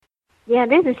Yeah,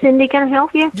 this is Cindy. Can I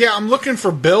help you? Yeah, I'm looking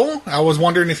for Bill. I was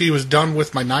wondering if he was done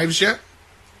with my knives yet.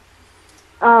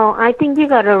 Oh, I think you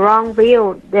got the wrong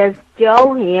bill. There's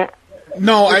Joe here.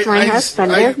 No, my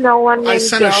husband. There's no one named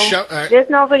Joe. There's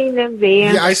nobody named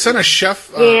Bill. Yeah, I sent a chef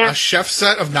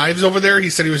set of knives over there. He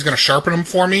said he was going to sharpen them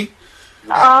for me.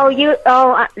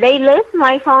 They list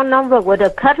my phone number with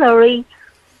a cutlery.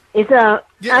 I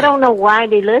don't know why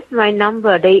they list my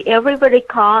number. Everybody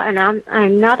call, and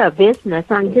I'm not a business.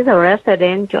 I'm just a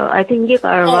residential. I think you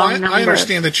got a wrong number. I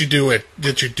understand that you do it.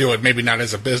 Maybe not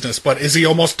as a business, but is he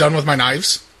almost done with my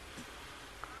knives?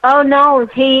 Oh no,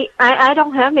 I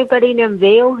don't have anybody named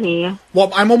Bill here.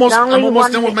 Well, I'm almost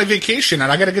done with my vacation,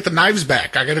 and I got to get the knives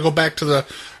back. I got to go back to the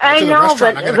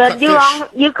restaurant. But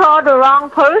you called the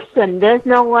wrong person. There's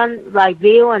no one like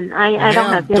Bill, and I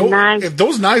don't have the knives. If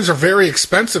those knives are very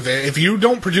expensive, if you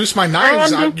don't produce my knives,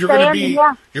 you're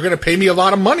going to pay me a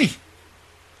lot of money.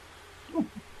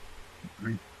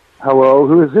 Hello,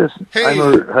 who is this? Hey, I'm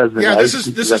her husband. Yeah, this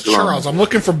is Charles. I'm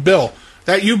looking for Bill.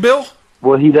 That you, Bill?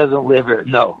 Well, he doesn't live here.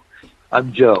 No,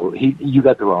 I'm Joe. You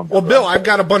got the wrong number. Well, Bill, I've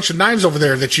got a bunch of knives over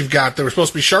there that you've got that were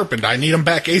supposed to be sharpened. I need them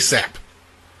back ASAP.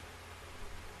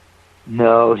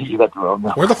 No, you got the wrong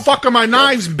number. Where the fuck are my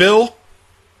knives, Bill?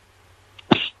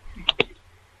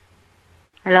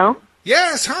 Hello?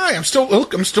 Yes, hi. I'm still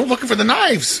looking for the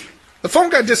knives. The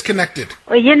phone got disconnected.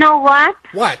 Well, you know what?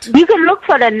 What? You can look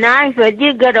for the knives, but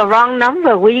you got a wrong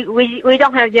number. We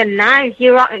don't have your knives.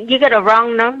 You got a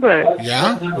wrong number.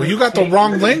 Yeah? Well, you got the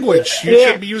wrong language. You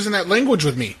shouldn't be using that language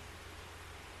with me.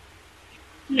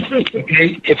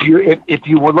 Okay, if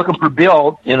you were looking for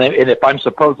Bill, and if I'm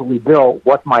supposedly Bill,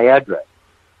 what's my address?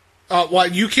 Well,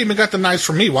 you came and got the knives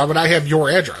from me. Why would I have your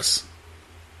address?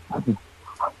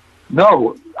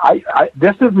 No,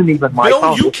 this isn't even my phone.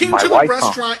 Bill, you came to the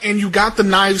restaurant and you got the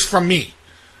knives from me.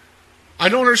 I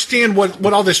don't understand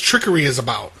what all this trickery is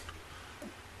about.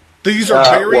 These are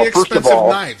very expensive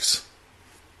knives.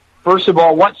 First of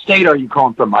all, what state are you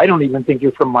calling from? I don't even think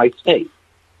you're from my state.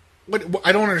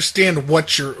 I don't understand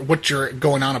what you're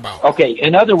going on about. Okay,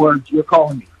 in other words, you're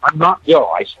calling me. I'm not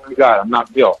Bill. I swear to God, I'm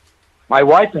not Bill. My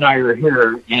wife and I are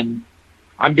here, and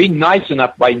I'm being nice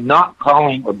enough by not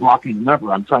calling or blocking the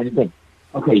number. I'm trying to think.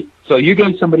 Okay, so you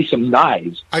gave somebody some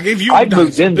knives. I gave you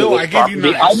knives. Bill, I gave you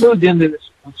knives. I moved into this.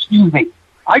 Excuse me.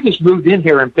 I just moved in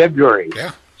here in February.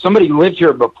 Yeah. Somebody lived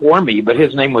here before me, but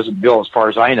his name wasn't Bill as far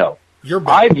as I know. You're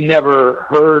Bill. I've never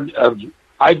heard of...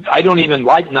 I don't even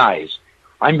like knives.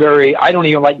 I don't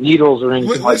even like needles or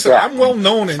anything like that. I'm well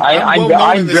known in the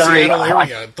Seattle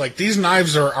area. Like, these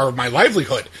knives are my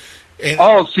livelihood. And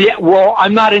well,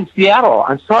 I'm not in Seattle.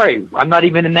 I'm sorry. I'm not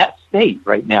even in that state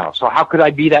right now. So how could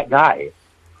I be that guy?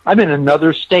 I'm in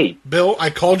another state. Bill, I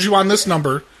called you on this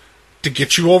number to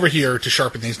get you over here to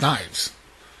sharpen these knives.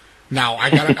 Now,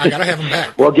 I gotta have them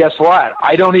back. Well, guess what?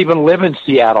 I don't even live in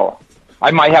Seattle.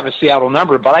 I might have a Seattle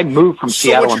number, but I moved from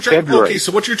Seattle in February. Okay,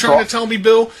 so what you're trying to tell me,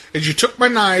 Bill, is you took my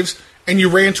knives and you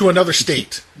ran to another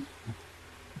state.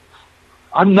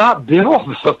 I'm not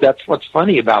Bill. That's what's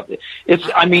funny about it. That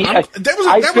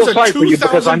was a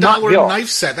 $2,000 knife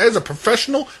set. That is a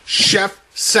professional chef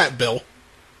set, Bill.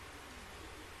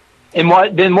 And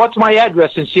what's my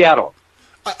address in Seattle?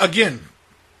 Again,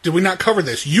 did we not cover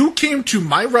this? You came to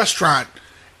my restaurant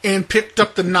and picked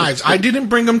up the knives. I didn't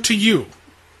bring them to you.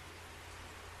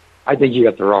 I think you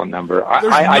got the wrong number.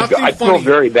 I feel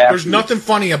very bad. There's nothing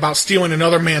funny about stealing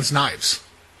another man's knives.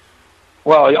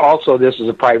 Well, also, this is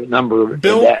a private number.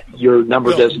 Bill, that your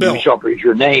number doesn't show up as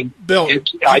your name. Bill,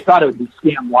 I thought it would be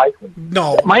scam likely.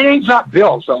 No, my name's not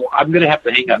Bill, so I'm going to have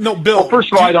to hang up. No, Bill. Well,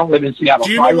 first of all, I don't live in Seattle.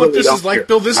 Do you know what this is like,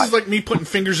 Bill? This is like me putting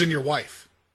fingers in your wife.